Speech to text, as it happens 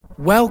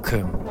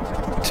Welcome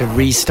to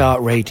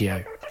Restart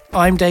Radio.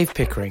 I'm Dave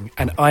Pickering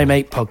and I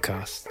make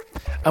podcasts.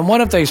 And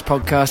one of those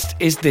podcasts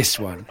is this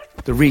one,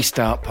 the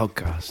Restart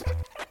Podcast.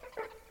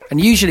 And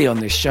usually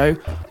on this show,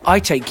 I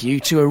take you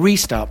to a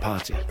restart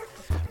party.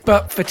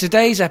 But for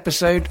today's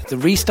episode, the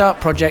Restart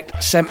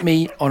Project sent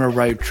me on a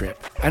road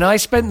trip. And I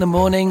spent the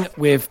morning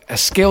with a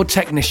skilled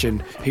technician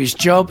whose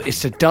job is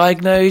to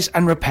diagnose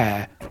and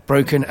repair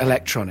broken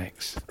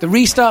electronics. The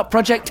Restart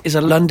Project is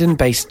a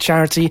London-based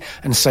charity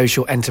and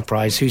social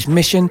enterprise whose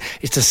mission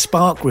is to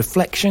spark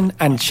reflection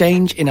and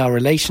change in our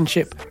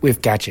relationship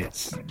with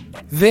gadgets.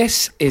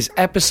 This is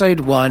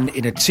episode 1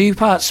 in a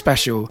 2-part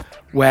special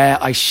where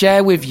I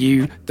share with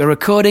you the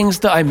recordings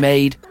that I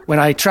made when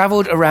I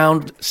travelled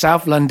around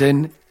South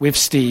London with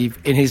Steve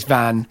in his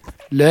van,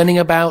 learning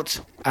about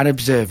and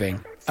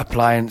observing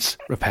appliance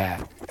repair.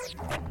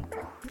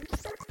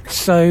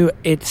 So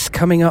it's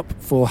coming up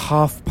for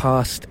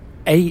 8:30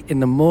 in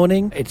the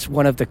morning. It's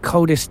one of the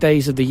coldest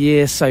days of the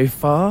year so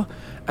far,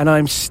 and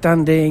I'm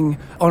standing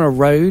on a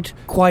road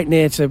quite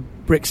near to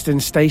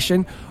Brixton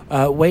Station,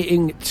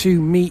 waiting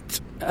to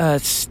meet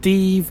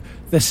Steve,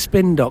 the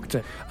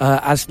Spindoctor.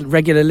 As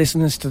regular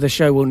listeners to the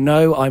show will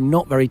know, I'm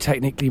not very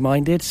technically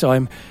minded, so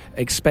I'm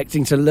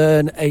expecting to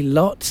learn a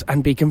lot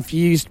and be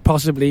confused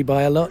possibly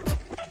by a lot.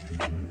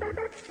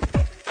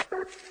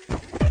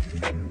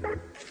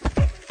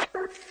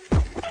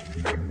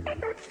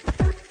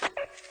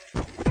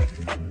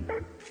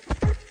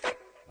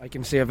 I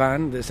can see a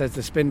van that says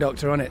the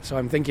Spindoctor on it, so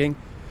I'm thinking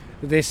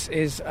this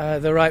is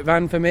the right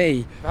van for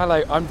me.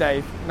 Hello, I'm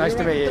Dave. Nice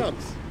to meet you.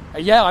 Dogs?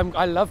 Yeah,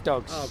 I love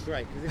dogs. Oh,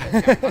 great.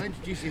 I'll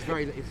introduce you.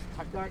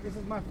 This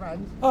is my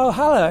friend. Oh,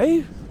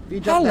 hello. You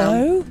jump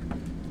Hello.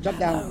 down. Jump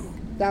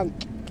down. Down.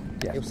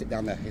 Yeah, he'll sit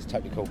down there. He's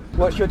totally cool.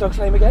 What's your dog's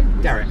name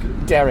again? Derek.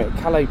 Derek.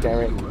 Hello,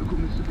 Derek.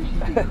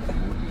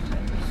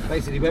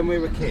 Basically, when we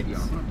were kids,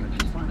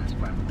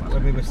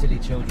 when we were silly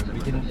children,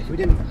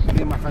 me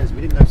and my friends,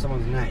 we didn't know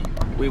someone's name.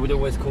 We would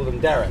always call them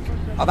Derek.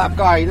 Oh, that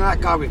guy, you know that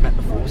guy we've met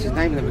before, what's his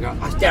name? And then we go,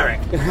 that's Derek.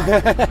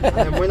 And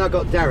then when I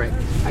got Derek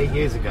 8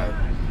 years ago,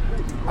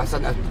 I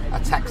sent a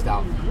text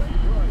out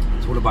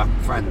to all of my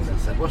friends and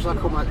said, what should I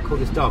call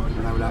this dog?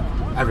 And they were like,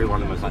 every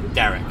one of them was like,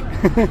 Derek.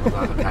 I was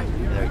like, okay,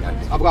 there we go.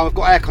 I've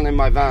got aircon in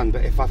my van,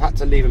 but if I've had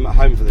to leave him at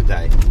home for the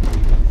day,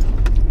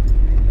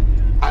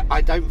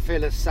 I don't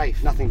feel as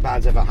safe. Nothing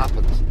bad's ever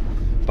happened.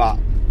 But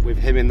with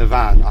him in the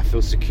van, I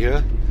feel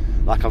secure,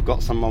 like I've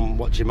got someone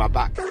watching my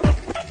back.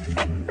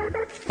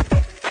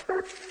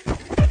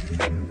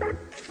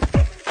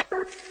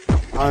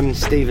 I'm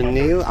Stephen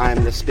Neal,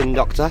 I'm the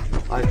Spindoctor.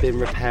 I've been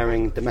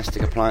repairing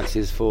domestic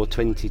appliances for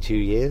 22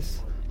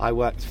 years. I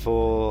worked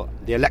for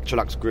the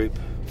Electrolux Group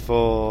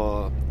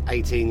for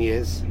 18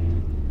 years.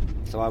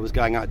 So I was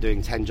going out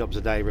doing 10 jobs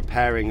a day,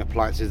 repairing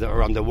appliances that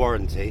are under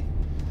warranty.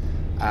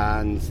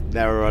 And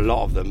there are a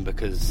lot of them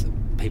because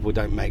people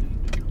don't make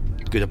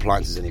good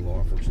appliances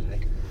anymore,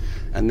 unfortunately.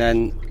 And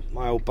then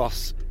my old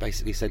boss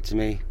basically said to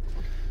me,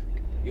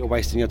 you're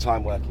wasting your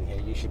time working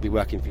here, you should be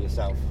working for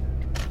yourself.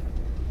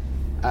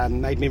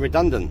 And made me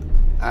redundant.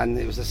 And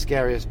it was the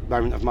scariest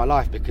moment of my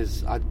life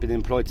because I'd been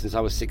employed since I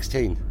was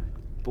 16.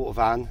 Bought a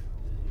van.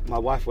 My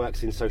wife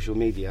works in social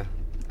media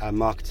and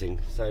marketing,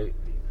 so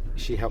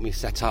she helped me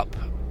set up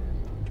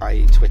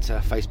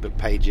Twitter, Facebook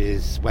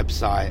pages,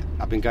 website.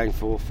 I've been going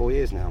for 4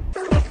 years now.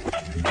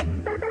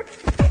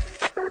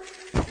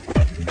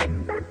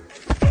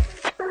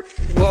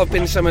 What have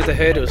been some of the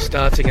hurdles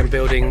starting and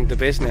building the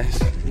business?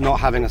 Not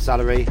having a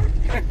salary.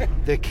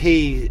 The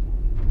key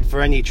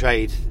for any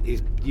trade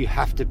is you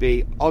have to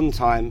be on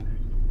time,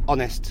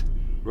 honest,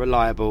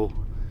 reliable,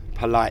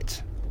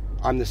 polite.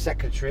 I'm the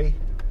secretary,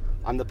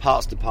 I'm the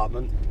parts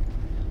department,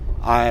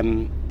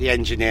 I'm the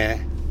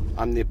engineer,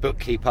 I'm the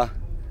bookkeeper.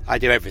 I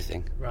do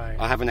everything. Right.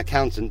 I have an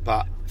accountant,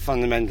 but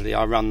fundamentally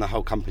I run the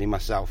whole company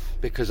myself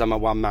because I'm a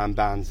one-man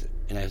band.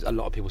 You know, a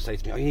lot of people say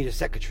to me, oh, you need a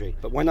secretary.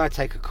 But when I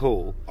take a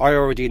call, I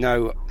already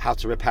know how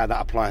to repair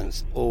that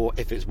appliance or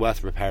if it's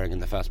worth repairing in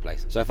the first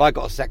place. So if I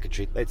got a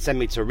secretary, they'd send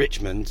me to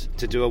Richmond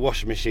to do a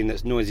washing machine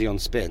that's noisy on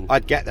spin.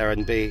 I'd get there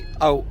and be,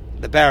 oh,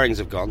 the bearings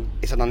have gone.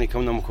 It's an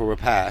uneconomical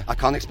repair. I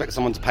can't expect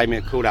someone to pay me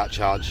a call-out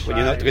charge when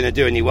you're not going to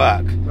do any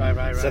work.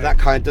 Right. So that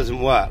kind of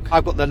doesn't work.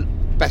 I've got the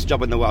best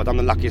job in the world. I'm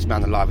the luckiest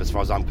man alive as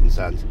far as I'm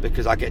concerned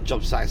because I get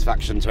job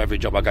satisfaction to every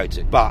job I go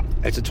to. But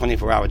it's a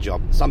 24-hour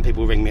job. Some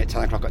people ring me at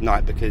 10 o'clock at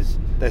night because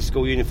their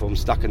school uniform's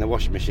stuck in the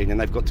washing machine and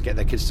they've got to get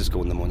their kids to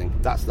school in the morning.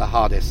 That's the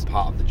hardest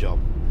part of the job.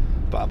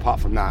 But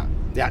apart from that,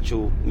 the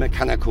actual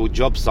mechanical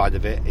job side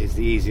of it is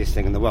the easiest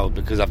thing in the world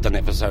because I've done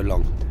it for so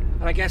long.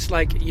 And I guess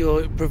like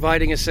you're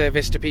providing a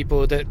service to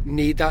people that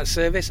need that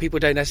service. People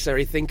don't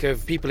necessarily think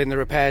of people in the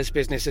repairs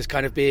business as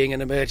kind of being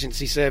an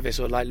emergency service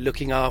or like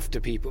looking after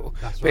people.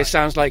 That's but right. It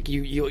sounds like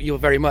you're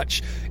very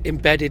much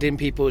embedded in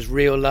people's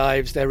real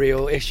lives, their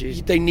real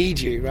issues. They need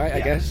you, right? Yeah.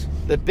 I guess.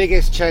 The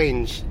biggest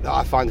change that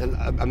I find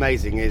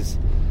amazing is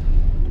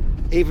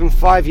even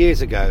 5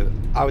 years ago,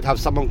 I would have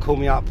someone call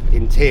me up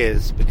in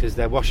tears because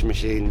their washing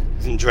machine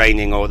isn't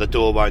draining or the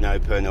door won't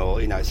open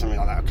or, you know, something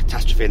like that, a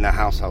catastrophe in their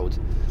household.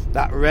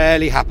 That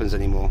rarely happens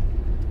anymore.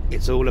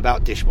 It's all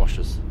about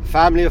dishwashers. A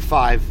family of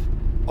 5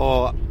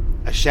 or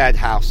a shared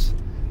house,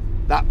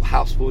 that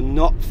house will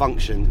not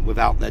function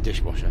without their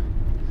dishwasher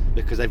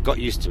because they've got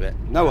used to it.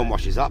 No one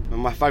washes up, and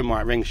my phone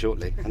might ring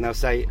shortly, and they'll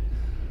say,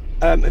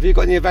 have you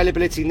got any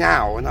availability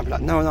now? And I'll be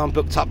like, no, I'm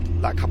booked up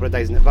like a couple of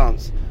days in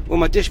advance. Well,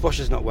 my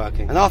dishwasher's not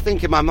working. And I'll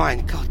think in my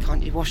mind, God,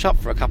 can't you wash up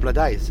for a couple of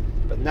days?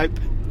 But nope,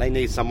 they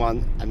need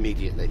someone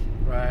immediately.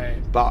 Right.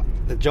 But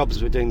the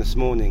jobs we're doing this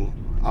morning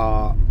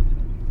are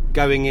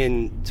going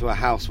into a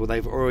house where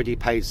they've already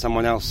paid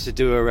someone else to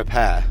do a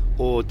repair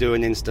or do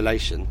an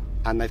installation,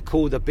 and they've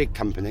called a big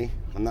company,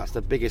 and that's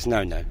the biggest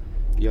no-no.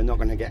 You're not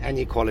going to get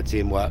any quality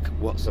in work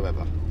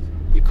whatsoever.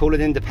 You call an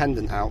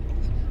independent out,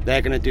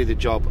 they're going to do the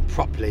job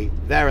properly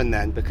there and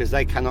then because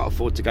they cannot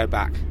afford to go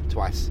back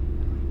twice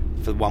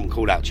for one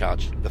call-out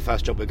charge. The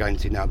first job we're going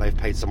to now, they've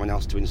paid someone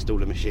else to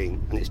install a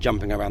machine, and it's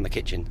jumping around the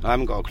kitchen. I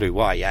haven't got a clue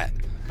why yet,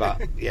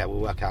 but yeah, we'll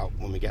work out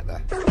when we get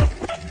there.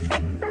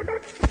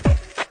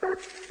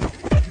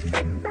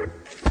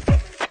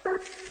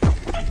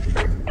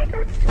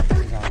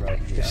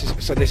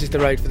 This is the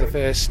road for the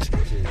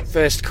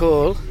first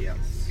call. Yes.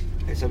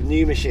 It's a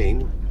new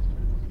machine,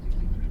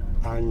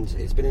 and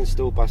it's been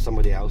installed by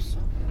somebody else,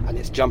 and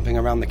it's jumping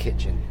around the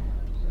kitchen.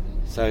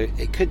 So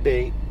it could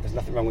be there's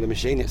nothing wrong with the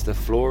machine, it's the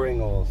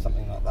flooring or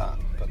something like that.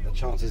 But the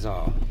chances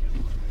are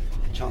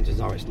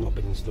it's not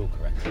been installed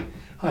correctly.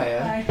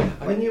 Hi.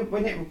 When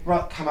it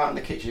come out in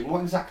the kitchen,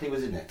 what exactly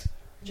was in it?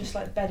 Just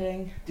like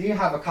bedding. Do you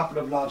have a couple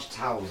of large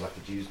towels I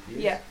could use, please?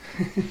 Yeah.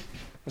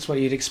 That's what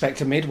you'd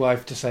expect a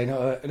midwife to say, not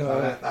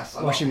a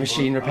washing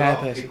machine repair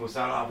person. People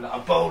say, I've got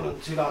a bowl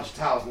and 2 large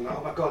towels, and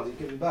oh my God, you're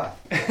giving birth.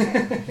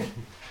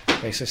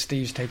 Okay, so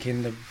Steve's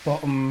taking the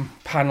bottom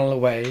panel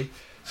away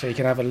so you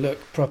can have a look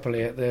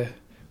properly at the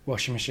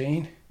washing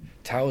machine.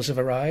 Towels have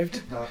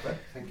arrived. Perfect,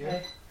 thank you.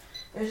 It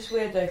was just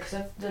weird though,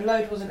 because the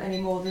load wasn't any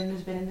more than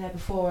has been in there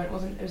before. It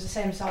was the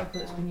same cycle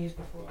that's been used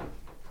before.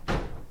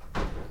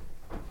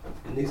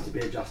 It needs to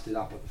be adjusted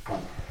up at the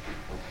front.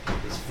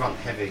 It's front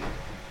heavy.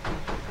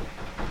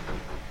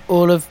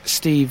 All of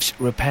Steve's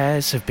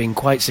repairs have been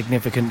quite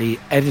significantly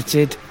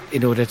edited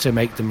in order to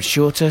make them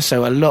shorter,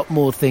 so a lot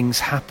more things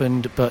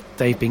happened, but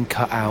they've been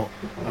cut out.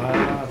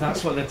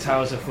 That's what the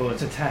towels are for,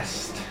 to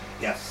test.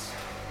 Yes.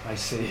 I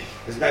see.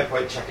 There's no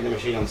point checking the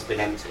machine on spin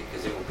empty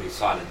because it will be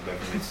silent whether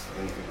it's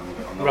anything wrong with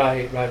it or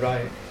not.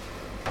 Right.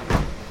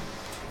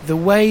 The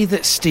way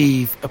that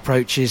Steve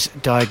approaches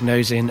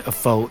diagnosing a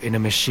fault in a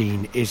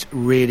machine is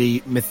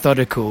really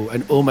methodical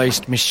and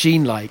almost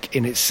machine-like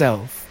in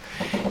itself.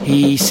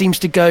 He seems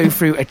to go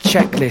through a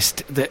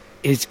checklist that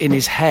is in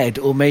his head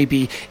or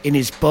maybe in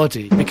his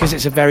body because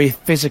it's a very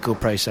physical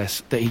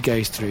process that he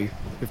goes through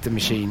with the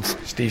machines.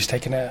 Steve's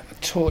taken a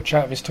torch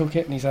out of his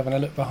toolkit and he's having a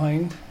look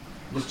behind.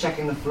 Just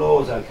checking the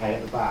floor's okay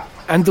at the back.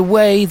 And the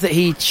way that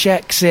he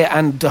checks it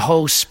and the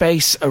whole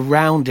space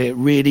around it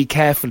really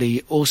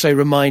carefully also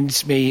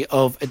reminds me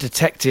of a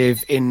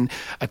detective in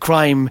a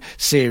crime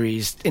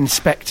series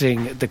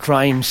inspecting the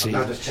crime scene.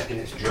 I'm now just checking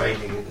it's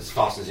draining as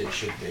fast as it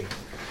should be.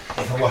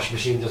 If a washing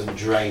machine doesn't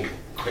drain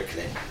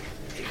quickly,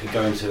 it could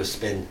go into a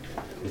spin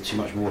with too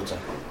much water,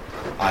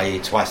 i.e.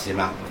 twice the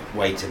amount of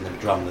weight in the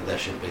drum that there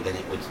should be, then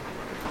it would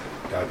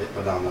go a bit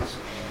bananas.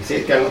 You see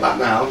it going like that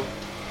now?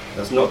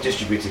 That's not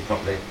distributed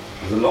properly.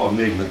 There's a lot of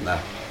movement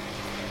there.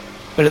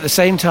 But at the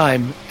same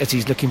time, as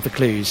he's looking for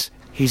clues,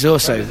 he's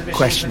also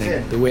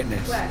questioning the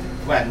witness.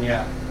 When,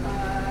 yeah?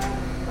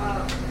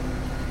 About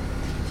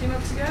 2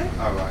 months ago.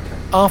 Oh, right, okay.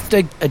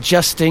 After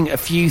adjusting a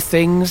few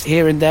things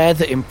here and there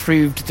that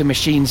improved the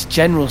machine's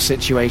general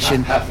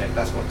situation, That's perfect.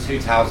 That's got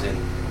 2 towels in.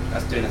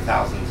 That's doing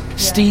 1,000.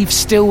 Steve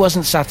still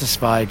wasn't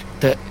satisfied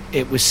that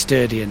it was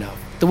sturdy enough.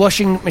 The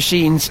washing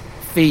machine's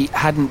feet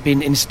hadn't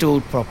been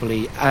installed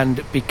properly,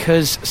 and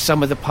because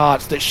some of the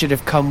parts that should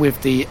have come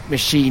with the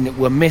machine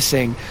were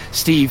missing,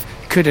 Steve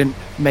couldn't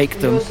make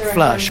them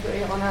flush.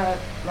 Putting it on a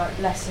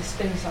lesser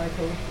spin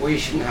cycle. Well, you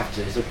shouldn't have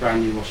to. It's a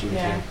brand new washing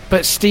machine.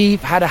 But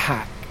Steve had a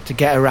hack to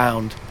get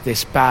around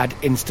this bad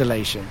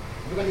installation.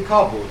 Have you got any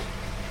cardboard?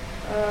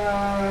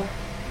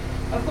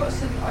 I've got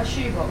a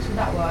shoebox. Would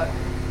that work?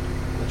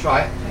 We'll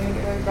try it. I'm going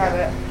to go grab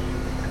it.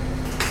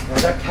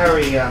 I don't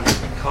carry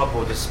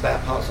cardboard as spare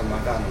parts on my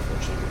van,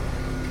 unfortunately.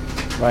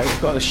 Right,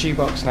 we've got the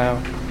shoebox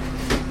now.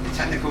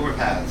 Technical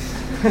repairs.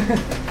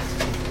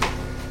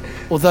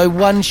 Although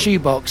one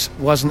shoebox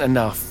wasn't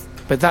enough,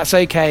 but that's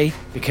okay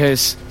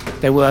because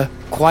there were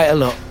quite a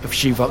lot of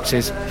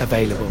shoeboxes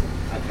available.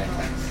 Okay,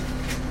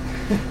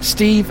 thanks.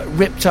 Steve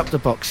ripped up the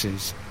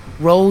boxes,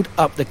 rolled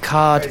up the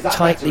card Is that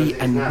tightly better as it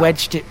is and now?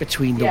 wedged it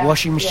between the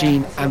washing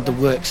machine and the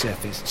work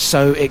surface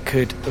so it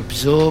could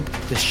absorb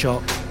the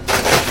shock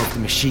of the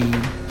machine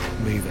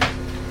moving.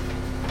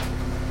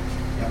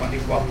 Yeah, I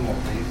need one more,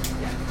 please.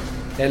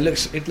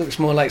 It looks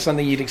more like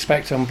something you'd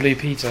expect on Blue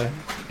Peter.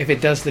 If it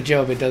does the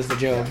job, it does the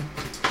job.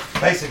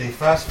 Basically,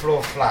 first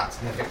floor flat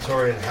in a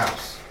Victorian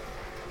house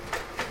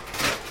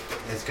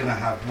is going to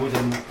have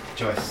wooden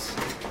joists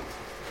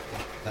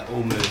that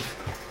all move.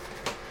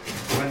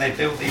 When they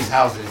built these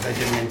houses, they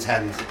didn't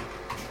intend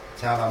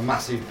to have a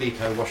massive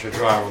Beco washer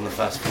dryer on the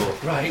first floor.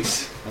 Right.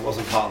 It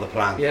wasn't part of the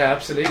plan. Yeah,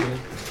 absolutely.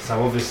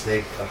 So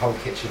obviously the whole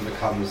kitchen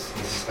becomes the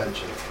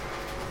suspension.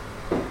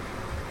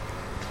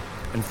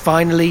 And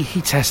finally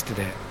he tested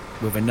it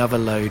with another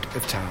load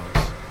of towels.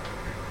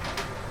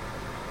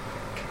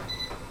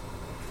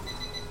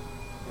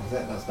 That's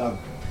it, that's done.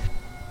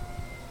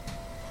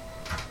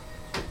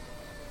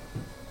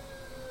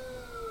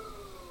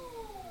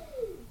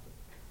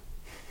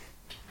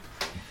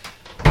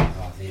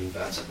 Oh, the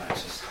inverter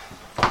motors.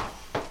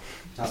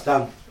 That's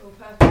done. All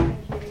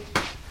perfect, thank you.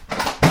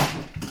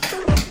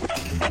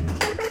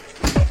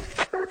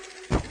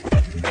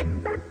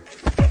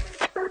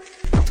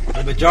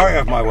 The majority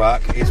of my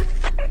work is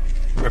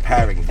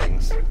repairing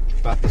things.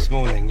 But this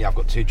morning, I've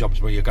got 2 jobs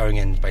where you're going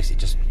in basically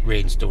just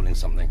reinstalling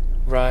something.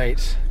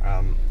 Right.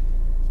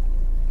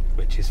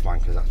 Which is fine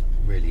because that's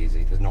really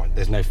easy.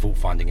 There's no fault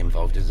finding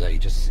involved, is there? You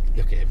just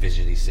look at it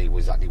visually, see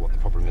exactly what the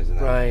problem is, and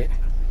then Right.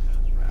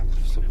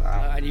 sort that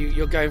out. And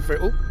you're going for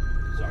it. Oh,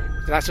 Sorry.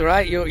 that's all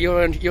right.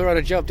 You're on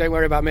a job. Don't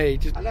worry about me.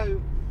 Just... Hello.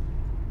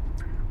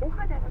 Oh,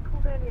 hi there. I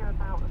called earlier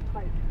about a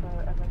quote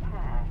for a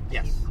repair.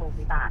 Yes. You called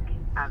me back,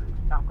 and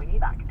I'll bring you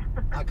back.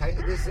 Okay,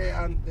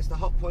 there's the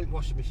hot point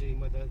washing machine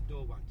where the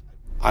door won't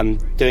open. I'm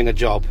doing a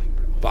job,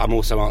 but I'm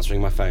also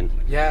answering my phone.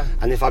 Yeah.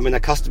 And if I'm in a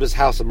customer's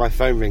house and my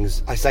phone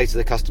rings, I say to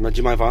the customer, do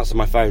you mind if I answer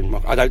my phone?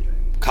 I don't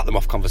cut them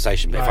off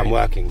conversation, but if I'm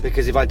working.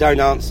 Because if I don't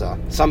answer,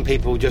 some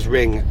people just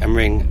ring and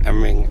ring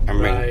and ring and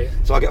ring.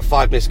 So I get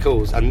 5 missed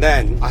calls, and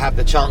then I have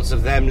the chance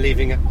of them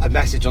leaving a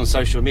message on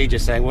social media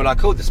saying, well, I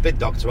called the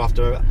Spindoctor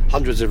after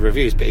hundreds of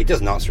reviews, but he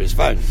doesn't answer his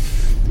phone.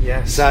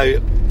 Yes.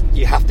 So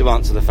you have to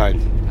answer the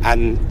phone.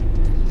 And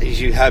as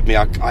you heard me,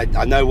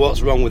 I know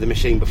what's wrong with the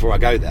machine before I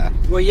go there.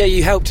 Well, yeah,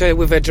 you helped her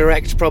with a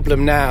direct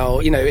problem now,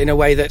 in a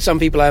way that some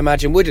people, I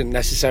imagine, wouldn't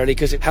necessarily,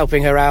 because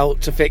helping her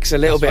out to fix a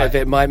little bit of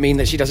it might mean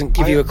that she doesn't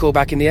give you a call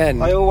back in the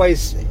end. I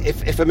always,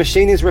 if a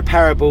machine is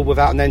repairable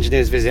without an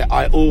engineer's visit,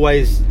 I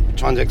always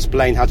try to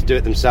explain how to do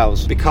it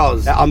themselves,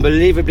 because they're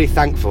unbelievably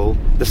thankful.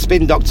 The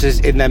spin doctors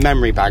in their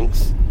memory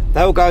banks,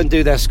 they'll go and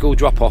do their school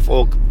drop-off,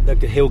 or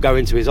he'll go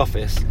into his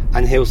office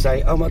and he'll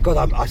say, oh my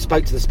God, I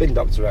spoke to the spin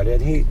doctor earlier,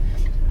 and he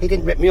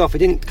didn't rip me off. He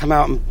didn't come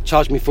out and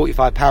charge me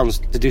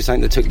 £45 to do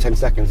something that took 10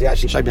 seconds. He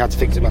actually showed me how to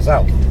fix it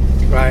myself.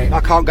 Right. I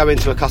can't go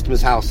into a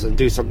customer's house and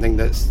do something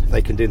that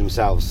they can do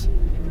themselves.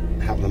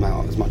 Help them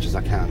out as much as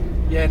I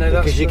can. Yeah, no,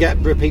 that's... Because you get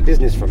repeat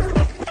business from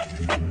it.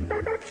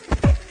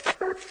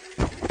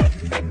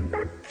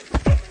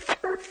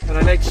 And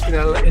I noticed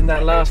in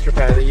that last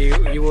repair that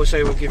you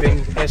also were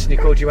giving the person who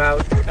called you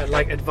out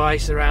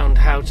advice around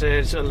how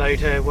to sort of load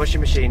her washing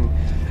machine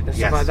and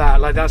stuff like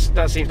that. Like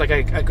that seems like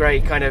a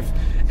great kind of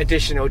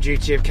additional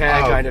duty of care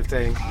kind of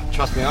thing.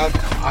 Trust me,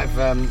 I've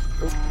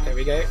there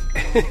we go.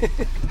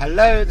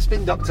 Hello, the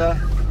Spin Doctor.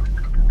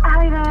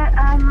 Hi there.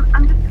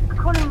 I'm just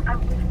calling.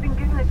 I've just been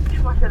given a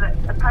dishwasher that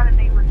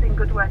apparently was in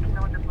good working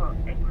order, but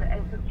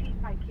it's a cheap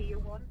IKEA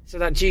one. So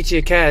that duty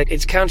of care,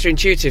 it's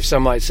counterintuitive,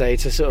 some might say,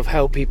 to sort of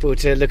help people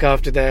to look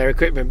after their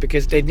equipment,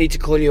 because they'd need to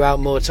call you out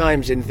more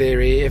times in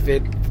theory if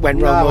it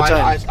went wrong more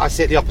times. I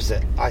see it the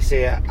opposite. I see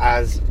it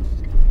as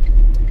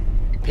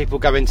people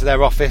go into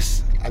their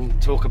office and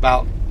talk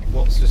about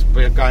what's just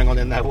going on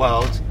in their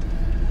world,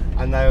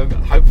 and they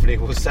hopefully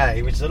will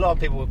say, which is a lot of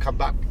people will come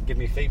back and give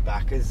me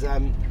feedback, is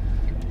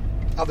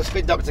the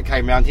spin doctor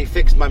came round, he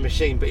fixed my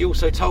machine, but he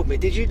also told me,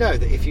 did you know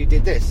that if you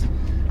did this?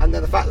 And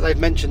then the fact that they've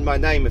mentioned my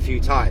name a few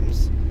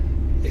times,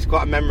 it's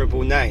quite a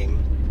memorable name.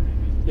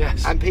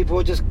 Yes. And people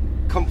are just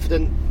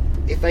confident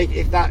if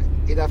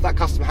that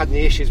customer had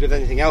any issues with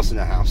anything else in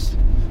their house,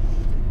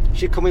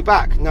 she'd call me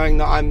back knowing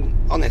that I'm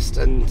honest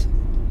and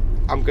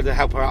I'm going to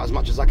help her out as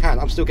much as I can.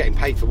 I'm still getting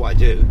paid for what I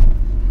do.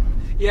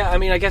 Yeah, I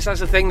mean, I guess that's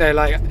the thing though,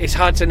 like, it's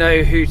hard to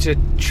know who to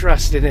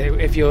trust in it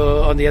if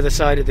you're on the other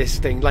side of this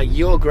thing. Like,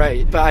 you're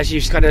great, but as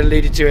you kind of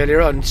alluded to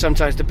earlier on,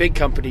 sometimes the big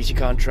companies you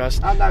can't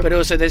trust. But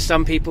also there's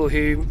some people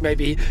who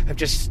maybe have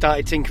just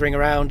started tinkering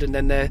around and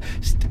then they're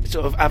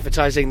sort of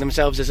advertising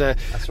themselves as a...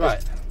 That's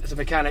right. As a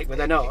mechanic, but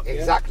they're not.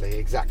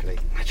 Exactly.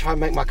 I try and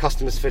make my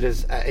customers feel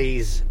as at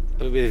ease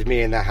with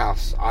me in their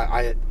house.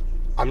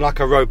 I'm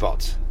like a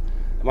robot.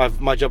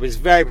 My job is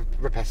very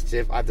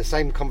repetitive. I have the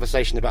same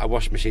conversation about a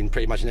washing machine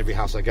pretty much in every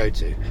house I go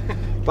to.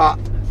 But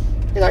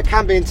it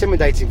can be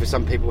intimidating for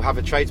some people to have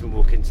a tradesman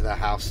walk into their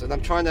house, and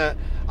I've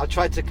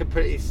tried to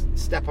completely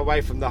step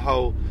away from the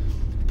whole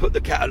put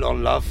the kettle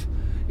on, love.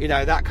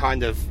 That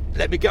kind of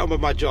let me get on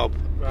with my job.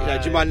 Right.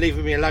 Do you mind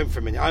leaving me alone for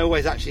a minute? I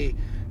always actually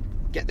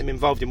get them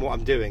involved in what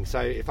I'm doing. So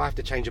if I have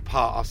to change a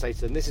part, I'll say to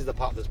them, this is the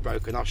part that's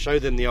broken. I'll show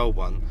them the old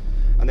one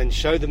and then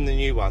show them the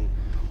new one.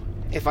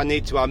 If I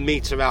need to, I'll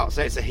meter out,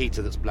 say it's a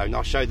heater that's blown,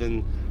 I'll show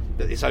them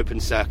that it's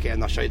open circuit,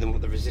 and I'll show them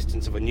what the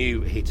resistance of a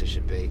new heater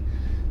should be.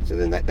 So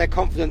then they're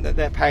confident that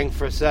they're paying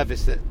for a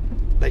service that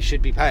they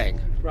should be paying,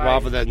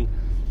 rather than,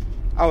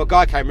 a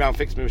guy came round,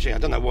 fixed my machine, I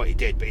don't know what he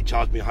did, but he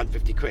charged me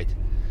 150 quid.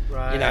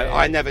 Right.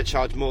 I never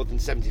charge more than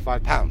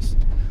 £75.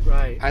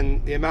 Right.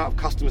 And the amount of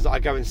customers that I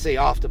go and see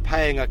after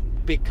paying a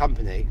big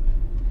company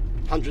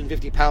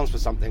 £150 for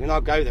something, and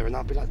I'll go there and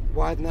I'll be like,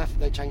 why on earth did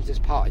they change this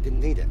part? I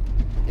didn't need it.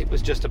 It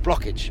was just a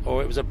blockage,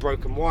 or it was a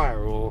broken wire,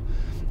 or,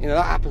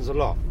 that happens a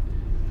lot.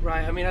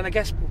 Right, I mean, and I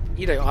guess,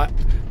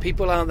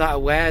 people aren't that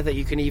aware that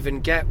you can even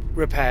get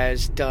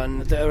repairs done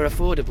that are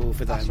affordable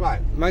for them. That's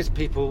right.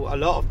 A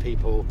lot of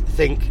people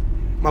think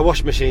my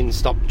washing machine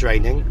stopped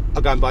draining,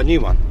 I'll go and buy a new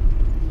one.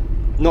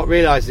 Not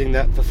realising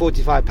that for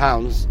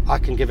 £45 I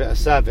can give it a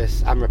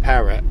service and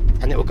repair it,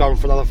 and it will go on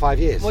for another 5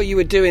 years. What you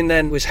were doing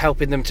then was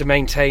helping them to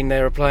maintain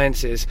their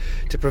appliances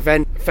to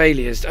prevent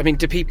failures. I mean,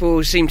 do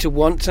people seem to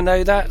want to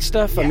know that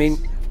stuff? Yes, I mean,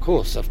 of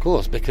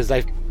course, because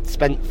they've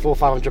spent £400 or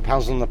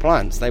 £500 on an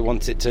appliance. They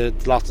want it to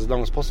last as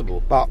long as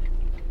possible. But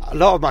a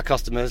lot of my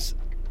customers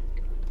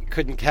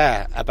couldn't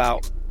care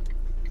about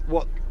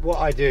what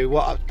I do,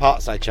 what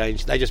parts I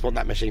change. They just want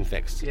that machine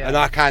fixed. Yeah. And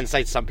I can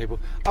say to some people,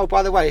 oh,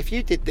 by the way, if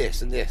you did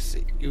this and this,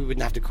 you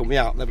wouldn't have to call me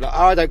out. And they'll be like,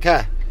 oh, I don't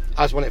care.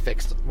 I just want it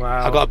fixed.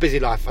 Wow. I've got a busy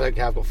life. I don't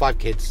care. I've got 5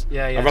 kids.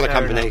 Yeah, I run a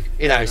company.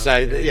 Enough.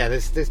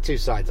 There's 2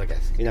 sides, I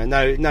guess.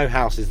 No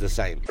house is the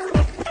same.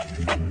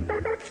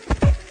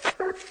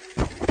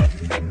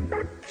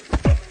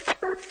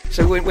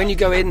 So when you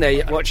go in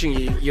there,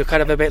 watching you're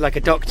kind of a bit like a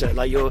doctor.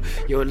 Like you're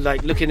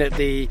like looking at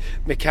the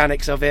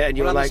mechanics of it, and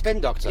you're I'm like a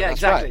Spindoctor. Yeah,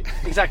 that's exactly,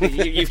 right.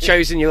 exactly. You've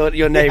chosen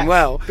your name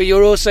well, but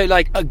you're also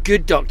like a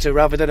good doctor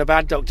rather than a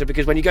bad doctor,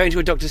 because when you go into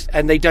a doctor's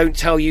and they don't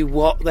tell you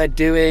what they're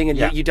doing,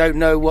 and you don't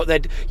know what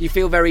you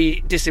feel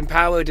very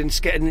disempowered and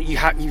scared, and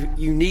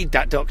you need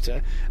that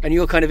doctor, and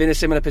you're kind of in a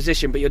similar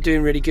position, but you're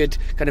doing really good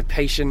kind of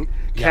patient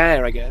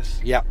care, I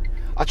guess. Yeah,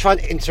 I try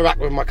and interact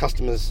with my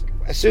customers.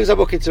 As soon as I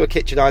walk into a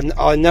kitchen,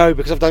 I know,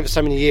 because I've done it for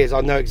so many years,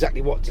 I know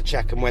exactly what to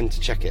check and when to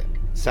check it.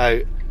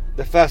 So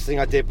the first thing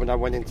I did when I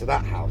went into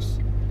that house,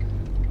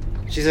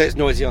 she said it's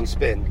noisy on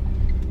spin.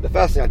 The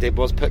first thing I did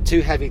was put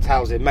 2 heavy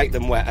towels in, make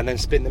them wet, and then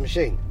spin the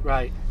machine.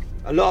 Right.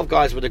 A lot of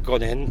guys would have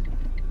gone in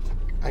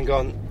and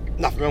gone,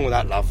 nothing wrong with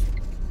that, love.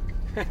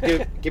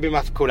 give me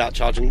my call-out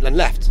charge and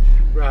left.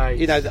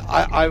 Right.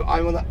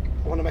 I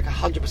want to make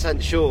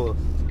 100% sure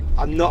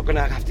I'm not going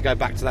to have to go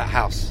back to that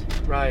house.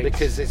 Right.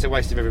 Because it's a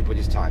waste of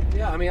everybody's time.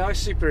 Yeah, I mean, I was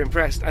super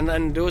impressed.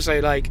 And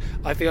also,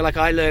 I feel like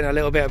I learned a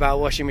little bit about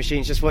washing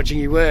machines just watching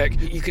you work.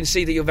 You can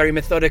see that you're very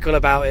methodical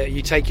about it.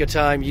 You take your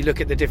time, you look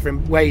at the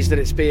different ways that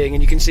it's being,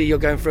 and you can see you're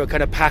going through a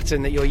kind of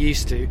pattern that you're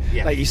used to.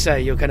 Yeah. Like you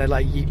say, you're kind of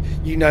like,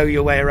 you know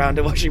your way around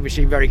a washing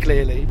machine very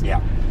clearly.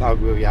 Yeah. I've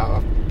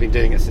been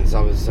doing it since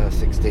I was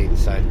 16,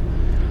 so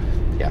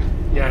yeah.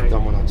 I've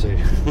done 1 or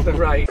 2.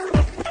 Right.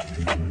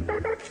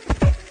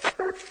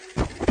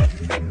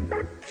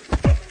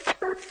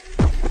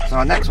 So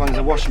our next one is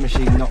a washing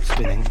machine not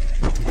spinning.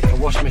 If a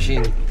washing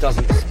machine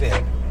doesn't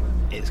spin,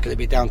 it's going to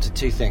be down to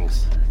 2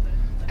 things.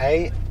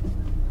 A,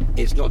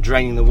 it's not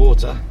draining the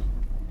water.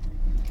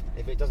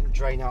 If it doesn't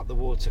drain out the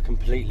water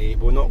completely, it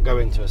will not go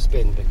into a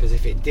spin, because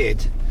if it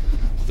did,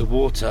 the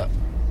water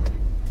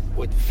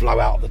would flow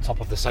out the top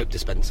of the soap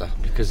dispenser,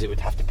 because it would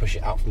have to push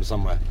it out from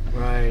somewhere.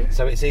 Right.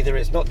 So it's either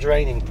it's not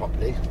draining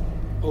properly,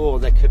 or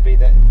there could be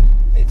that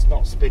it's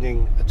not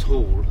spinning at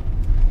all,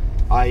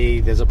 i.e.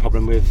 there's a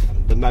problem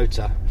with the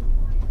motor.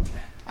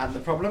 And the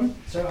problem?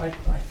 So I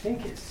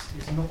think it's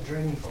not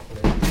draining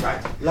properly.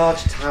 Right.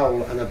 Large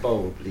towel and a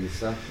bowl, please,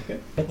 sir. Okay.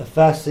 But the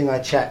first thing I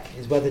check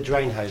is where the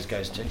drain hose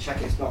goes to.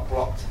 Check it's not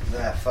blocked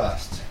there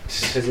first,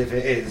 because if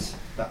it is,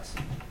 that's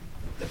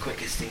the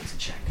quickest thing to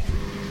check.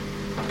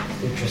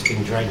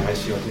 Interesting drain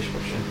hose for your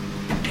dishwasher.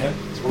 Okay.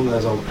 It's one of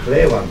those old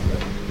clear ones.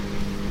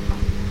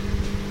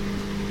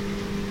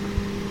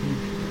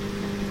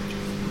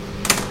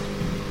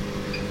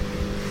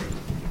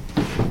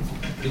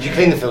 Did you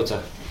clean the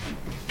filter?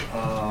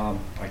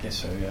 I guess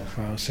so, yeah.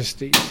 Well, so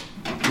Steve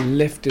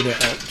lifted it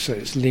up so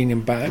it's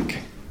leaning back.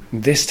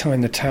 This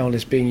time the towel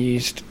is being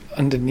used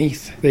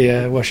underneath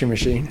the washing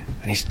machine,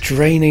 and he's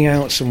draining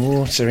out some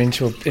water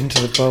into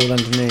the bowl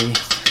underneath.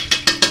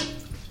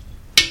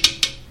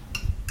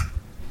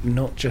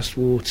 Not just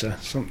water,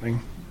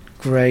 something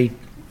grey,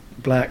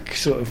 black,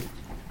 sort of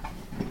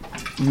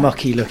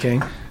mucky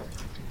looking.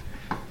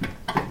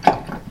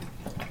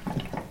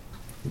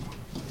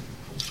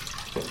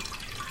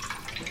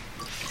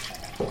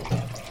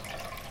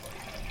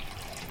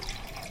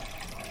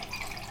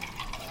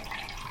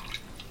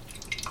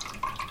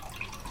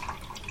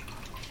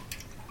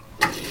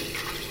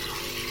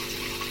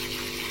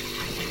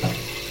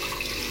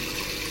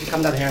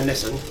 Come down here and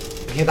listen.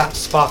 You hear that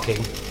sparking?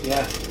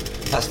 Yeah.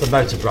 That's the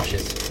motor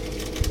brushes.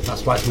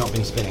 That's why it's not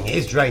been spinning. It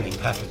is draining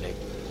perfectly,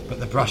 but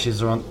the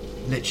brushes are on,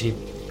 literally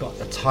got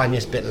the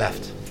tiniest bit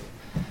left.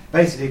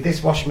 Basically,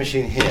 this washing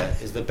machine here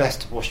is the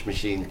best washing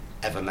machine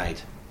ever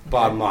made,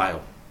 by a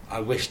mile.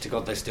 I wish to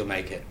God they still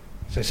make it.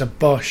 So it's a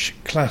Bosch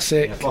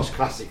Classic. Yeah, Bosch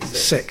Classic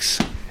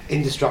 6.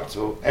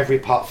 Indestructible. Every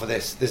part for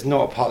this. There's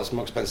not a part that's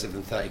more expensive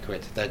than 30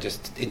 quid. They're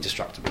just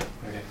indestructible.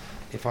 Okay.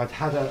 If I'd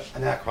had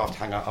an aircraft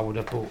hangar, I would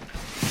have bought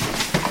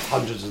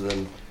hundreds of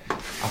them.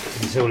 Up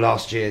until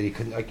last year, you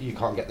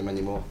can't get them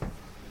anymore.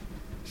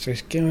 So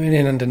it's going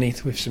in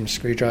underneath with some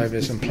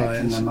screwdrivers and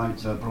Disconnecting pliers. the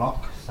motor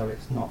block so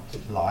it's not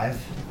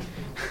live.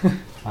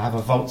 I have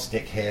a volt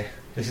stick here.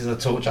 This is a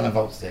torch and a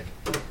volt stick.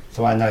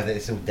 So I know that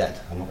it's all dead.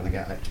 I'm not going to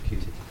get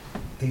electrocuted.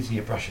 These are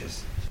your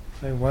brushes.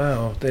 Oh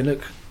wow, they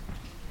look...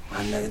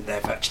 And then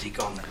they've actually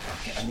gone.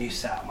 I'll get a new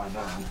set out of my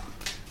van.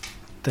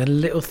 They're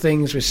little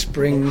things with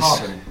springs.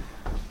 Carbon.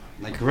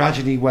 They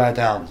gradually wear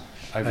down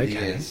over the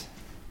Okay. years.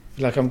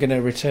 Like I'm going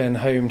to return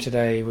home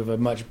today with a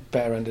much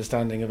better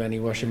understanding of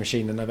any washing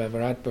machine than I've ever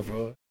had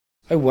before.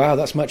 Oh wow,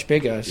 that's much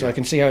bigger, so Yeah. I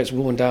can see how it's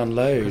worn down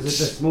Because loads.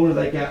 the smaller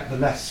they get, the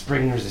less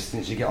spring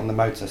resistance you get on the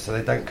motor, so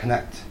they don't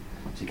connect.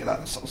 So you get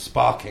that sort of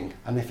sparking.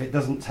 And if it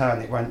doesn't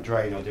turn, it won't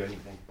drain or do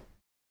anything.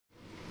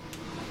 Do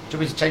you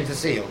want me to change the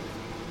seal?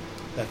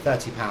 They're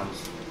 £30.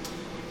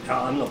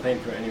 I'm not paying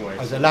for it anyway.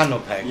 Oh, is the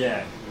landlord paying?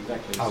 Yeah,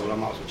 exactly. Oh, well, I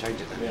might as well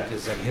change it then, Yeah.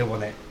 because he'll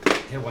want it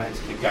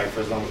to keep going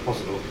for as long as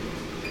possible.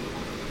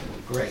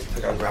 Great,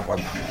 I'll go and grab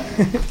one.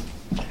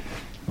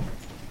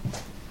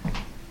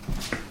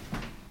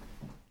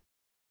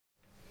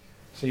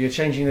 So you're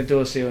changing the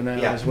door seal now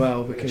as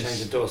well, we're going to because...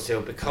 change the door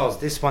seal because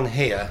this one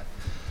here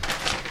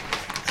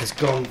has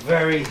gone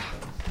very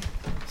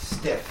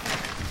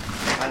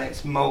stiff and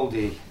it's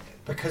mouldy.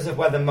 Because of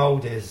where the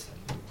mould is,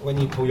 when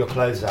you pull your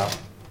clothes out,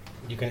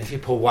 if you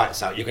pull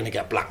whites out, you're going to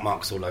get black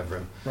marks all over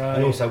them. Right.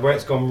 And also, where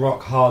it's gone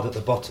rock hard at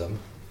the bottom,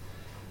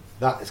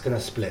 that is going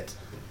to split.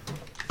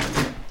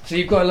 So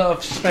you've got a lot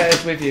of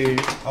spares with you.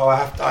 Oh,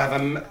 I have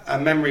a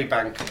memory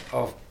bank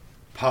of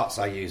parts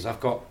I use.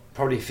 I've got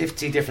probably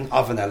 50 different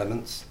oven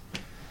elements,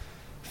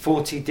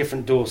 40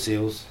 different door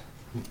seals,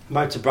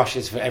 motor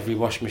brushes for every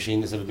washing machine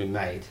that's ever been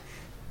made,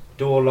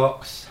 door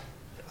locks.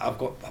 I've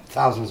got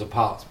thousands of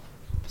parts.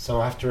 So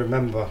I have to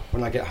remember,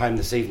 when I get home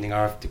this evening,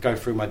 I have to go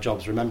through my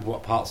jobs, remember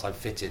what parts I've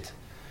fitted,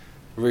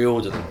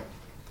 reorder them.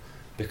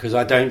 Because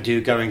I don't do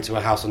going to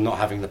a house and not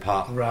having the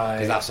part. Right.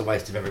 Because that's a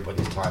waste of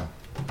everybody's time.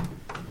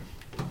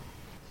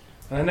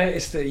 And I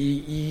noticed that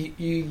you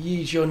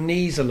use your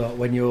knees a lot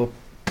when you're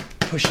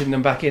pushing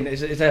them back in.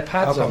 Is there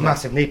pads I've got on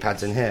massive knee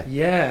pads in here.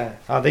 Yeah.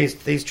 Oh,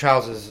 these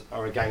trousers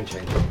are a game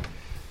changer.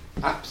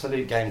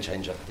 Absolute game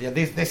changer. Yeah,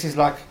 this is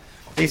like,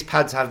 these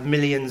pads have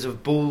millions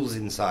of balls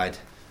inside.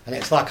 And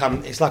it's like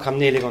I'm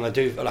kneeling on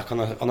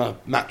on a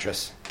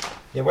mattress.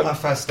 Yeah, when I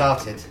first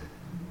started,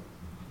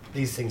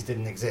 these things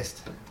didn't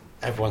exist.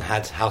 Everyone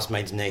had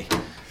housemaid's knee.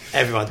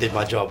 Everyone did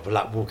my job,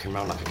 like walking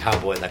around like a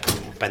cowboy. They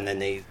couldn't bend their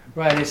knee.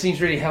 Right, and it seems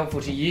really helpful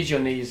to use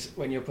your knees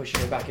when you're pushing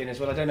it back in as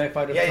well. I don't know if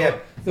I'd have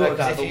thought No, of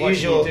that, 'cause but if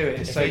watching you do it,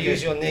 it's if so you use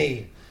good. your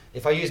knee,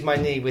 if I use my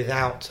knee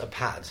without a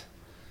pad,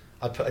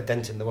 I'd put a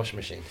dent in the washing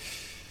machine.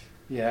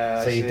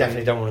 Yeah, So I you see.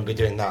 definitely don't want to be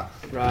doing that.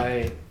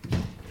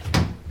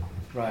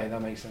 Right,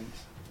 that makes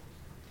sense.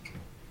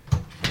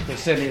 But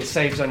certainly it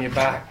saves on your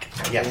back.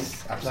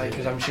 Yes, absolutely.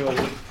 Because I'm sure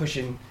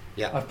pushing...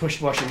 Yeah. I've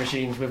pushed washing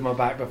machines with my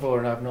back before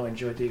and I've not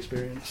enjoyed the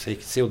experience. So you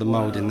can see all the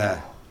mould in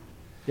there.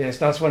 Yes,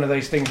 that's one of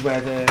those things where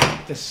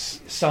the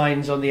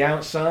signs on the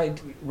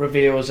outside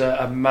reveals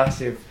a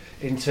massive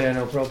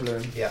internal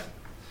problem. Yeah.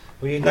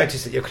 Well, you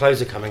notice that your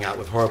clothes are coming out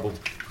with horrible,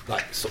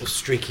 like, sort of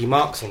streaky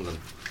marks on them.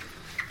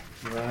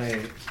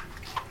 Right,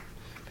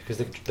 Because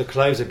the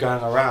clothes are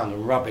going around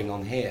and rubbing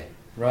on here.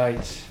 right.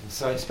 And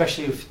so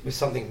especially with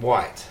something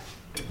white.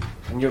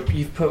 And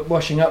you've put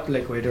washing up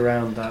liquid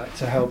around that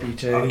to help you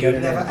to Oh, get you'd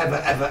it never, in.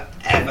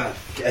 ever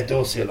get a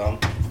door seal on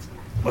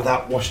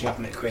without washing up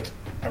liquid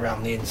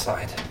around the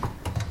inside.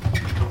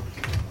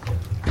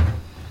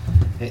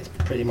 It's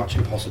pretty much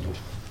impossible.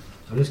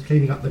 So I'm just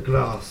cleaning up the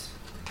glass.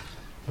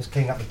 Just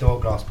cleaning up the door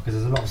glass because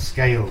there's a lot of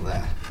scale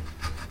there.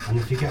 And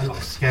if you get a lot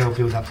of scale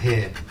build up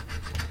here,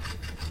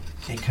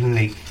 it can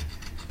leak.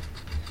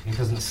 It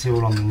doesn't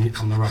seal on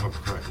the rubber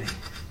correctly.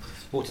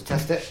 Water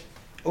test it.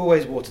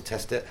 Always water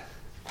test it.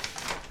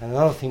 And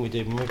another thing we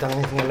do when we've done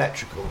anything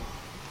electrical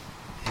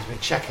is we're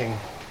checking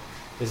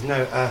there's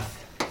no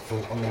earth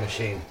fault on the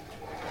machine.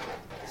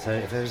 So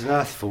if there's an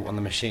earth fault on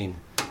the machine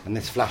and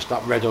this flashed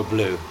up red or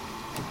blue,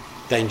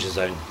 danger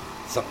zone,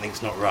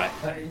 something's not right.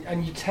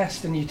 And you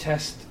test and you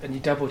test and you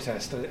double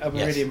test. I'm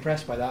Yes. really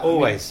impressed by that.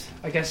 Always.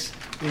 I guess,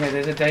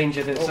 there's a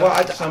danger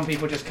that some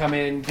people just come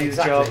in, do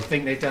Exactly. the job,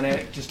 think they've done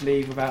it, just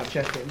leave without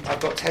checking. I've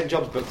got 10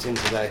 jobs booked in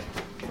today.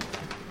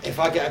 If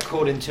I get a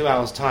call in 2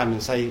 hours' time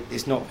and say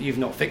you've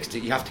not fixed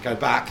it, you have to go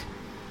back,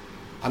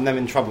 I'm then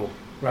in trouble.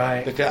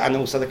 Right. And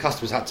also the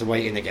customers had to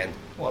wait in again.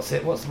 What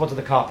do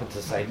the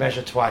carpenters say?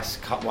 Measure twice,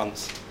 cut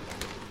once.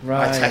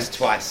 Right. I test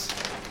twice.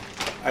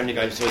 Only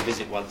go to a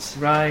visit once.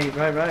 Right. So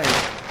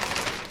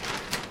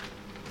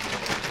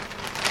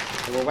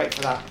we'll wait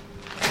for that.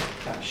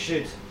 That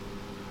should,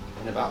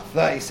 in about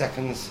 30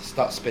 seconds,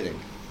 start spinning.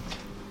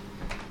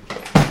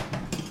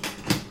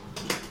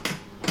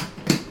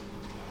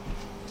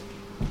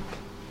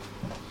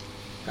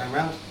 Going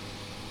round?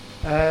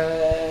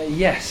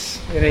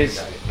 Yes, it is.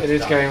 Okay, It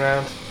is done. going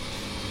round.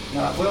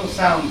 Now it will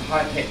sound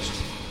high pitched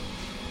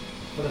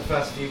for the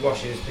first few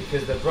washes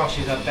because the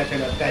brushes are going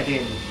to bed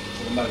in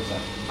to the motor.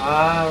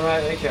 Ah,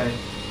 right, okay.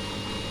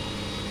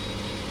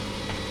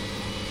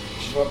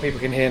 Which is what people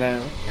can hear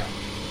now. Yeah.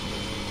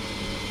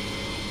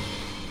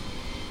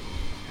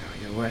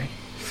 away.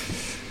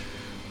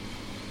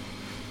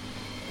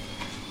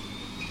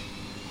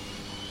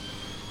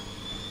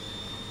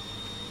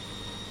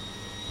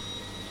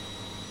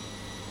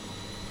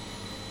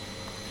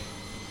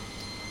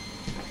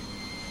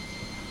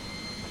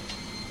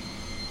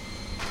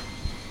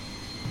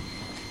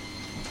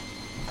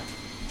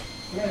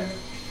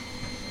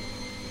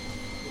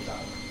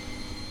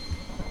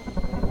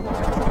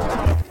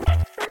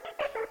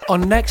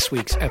 On next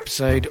week's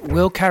episode,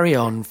 we'll carry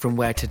on from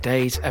where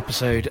today's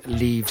episode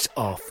leaves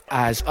off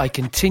as I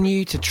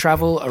continue to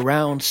travel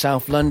around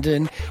South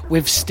London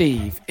with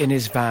Steve in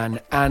his van,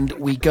 and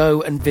we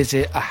go and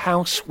visit a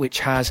house which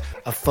has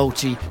a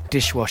faulty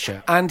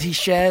dishwasher. And he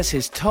shares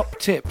his top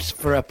tips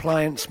for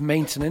appliance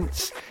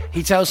maintenance.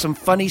 He tells some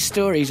funny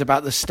stories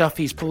about the stuff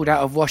he's pulled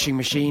out of washing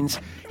machines.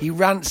 He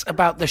rants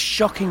about the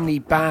shockingly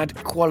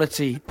bad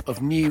quality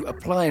of new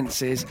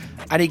appliances,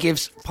 and he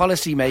gives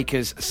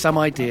policymakers some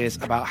ideas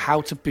about how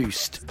to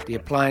boost the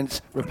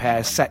appliance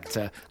repair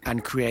sector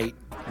and create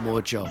more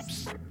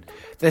jobs.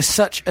 There's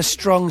such a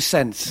strong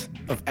sense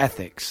of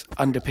ethics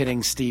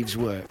underpinning Steve's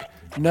work.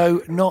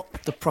 No, not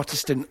the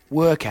Protestant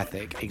work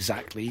ethic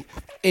exactly.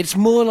 It's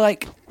more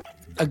like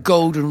a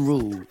golden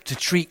rule to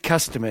treat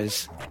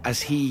customers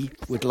as he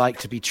would like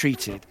to be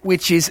treated,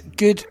 which is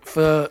good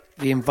for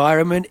the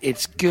environment,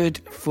 it's good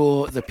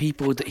for the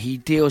people that he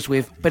deals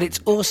with, but it's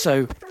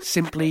also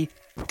simply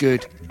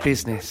good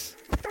business.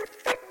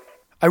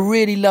 I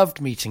really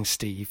loved meeting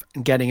Steve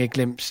and getting a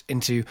glimpse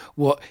into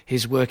what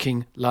his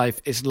working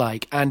life is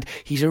like. And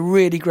he's a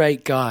really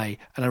great guy,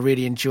 and I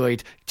really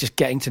enjoyed just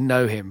getting to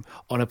know him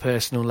on a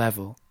personal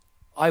level.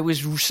 I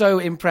was so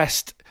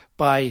impressed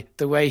by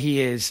the way he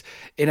is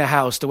in a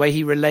house, the way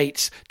he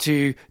relates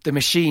to the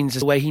machines,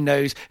 the way he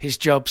knows his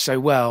job so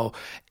well.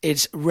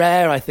 It's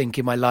rare, I think,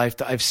 in my life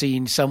that I've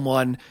seen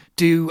someone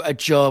do a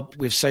job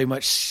with so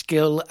much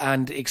skill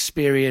and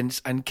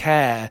experience and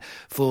care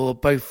for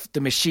both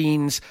the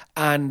machines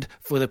and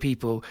for the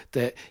people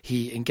that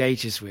he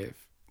engages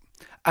with.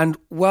 And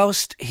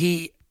whilst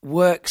he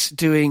works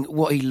doing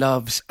what he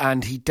loves,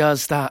 and he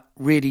does that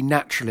really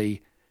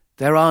naturally,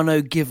 there are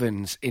no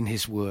givens in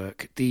his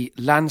work. The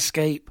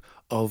landscape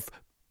of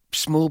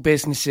small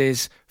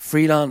businesses,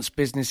 freelance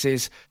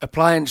businesses,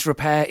 appliance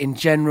repair in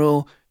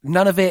general,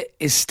 none of it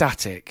is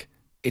static.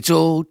 It's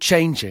all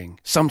changing,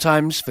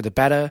 sometimes for the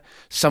better,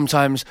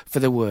 sometimes for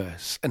the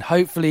worse. And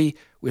hopefully,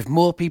 with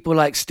more people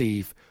like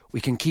Steve, we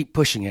can keep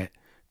pushing it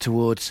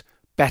towards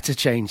better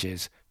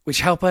changes,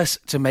 which help us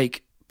to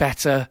make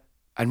better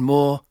and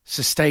more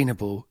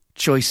sustainable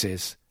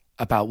choices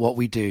about what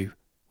we do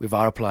with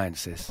our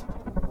appliances.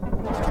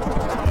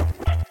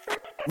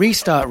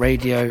 Restart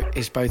Radio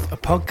is both a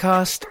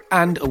podcast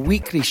and a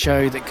weekly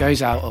show that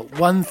goes out at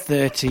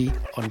 1:30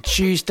 on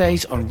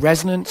Tuesdays on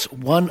Resonance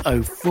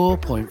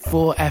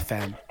 104.4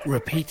 FM,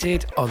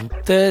 repeated on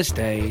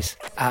Thursdays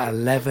at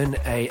 11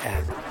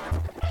 a.m.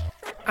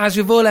 As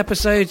with all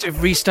episodes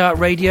of Restart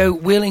Radio,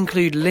 we'll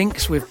include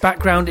links with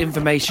background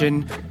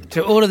information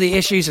to all of the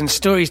issues and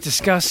stories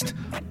discussed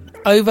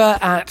over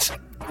at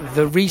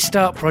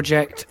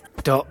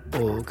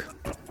therestartproject.org.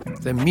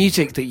 The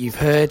music that you've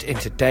heard in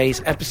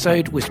today's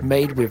episode was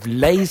made with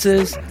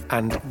lasers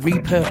and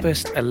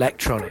repurposed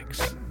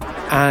electronics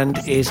and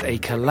is a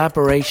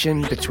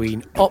collaboration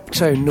between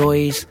Opto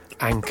Noise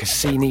and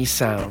Cassini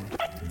Sound.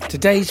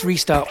 Today's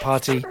restart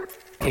party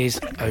is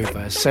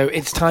over, so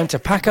it's time to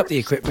pack up the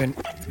equipment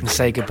and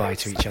say goodbye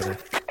to each other.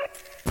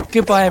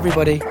 Goodbye,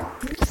 everybody.